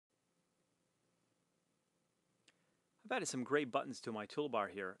I've added some great buttons to my toolbar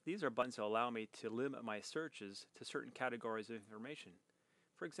here. These are buttons that allow me to limit my searches to certain categories of information.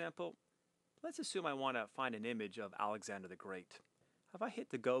 For example, let's assume I want to find an image of Alexander the Great. If I hit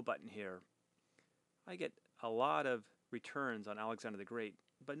the Go button here, I get a lot of returns on Alexander the Great,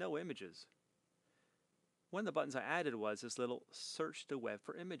 but no images. One of the buttons I added was this little Search the Web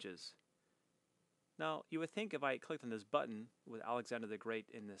for Images. Now, you would think if I clicked on this button with Alexander the Great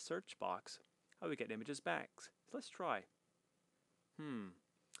in the search box, I would get images back. So let's try.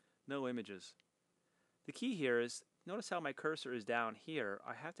 No images. The key here is, notice how my cursor is down here.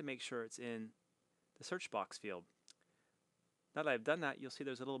 I have to make sure it's in the search box field. Now that I've done that, you'll see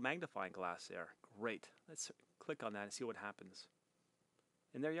there's a little magnifying glass there. Great. Let's click on that and see what happens.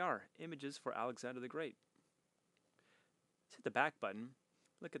 And there you are, images for Alexander the Great. Let's hit the back button.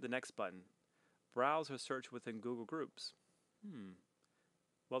 Look at the next button. Browse or search within Google Groups.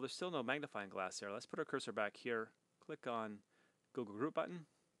 Well, there's still no magnifying glass there. Let's put our cursor back here. Click on Google Group button.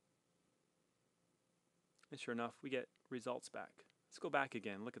 And sure enough, we get results back. Let's go back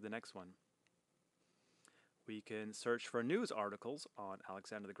again. Look at the next one. We can search for news articles on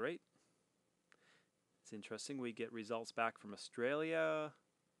Alexander the Great. It's interesting. We get results back from Australia,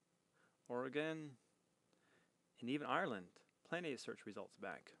 Oregon, and even Ireland. Plenty of search results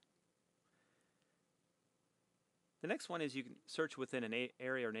back. The next one is you can search within an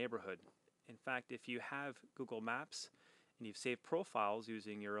area or neighborhood. In fact, if you have Google Maps and you've saved profiles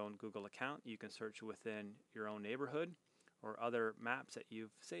using your own Google account, you can search within your own neighborhood or other maps that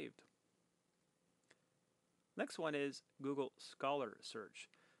you've saved. Next one is Google Scholar Search.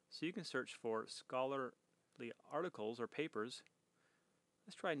 So you can search for scholarly articles or papers.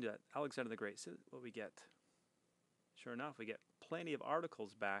 Let's try and do that. Alexander the Great. See what we get. Sure enough, we get plenty of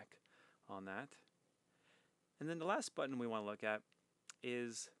articles back on that. And then the last button we want to look at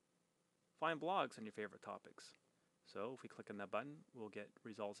is find blogs on your favorite topics. So if we click on that button, we'll get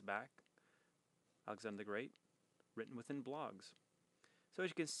results back. Alexander the Great, written within blogs. So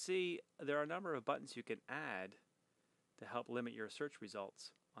as you can see, there are a number of buttons you can add to help limit your search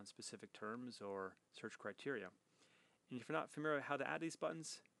results on specific terms or search criteria. And if you're not familiar with how to add these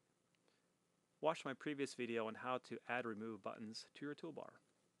buttons, watch my previous video on how to add or remove buttons to your toolbar.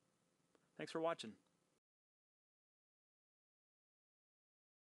 Thanks for watching.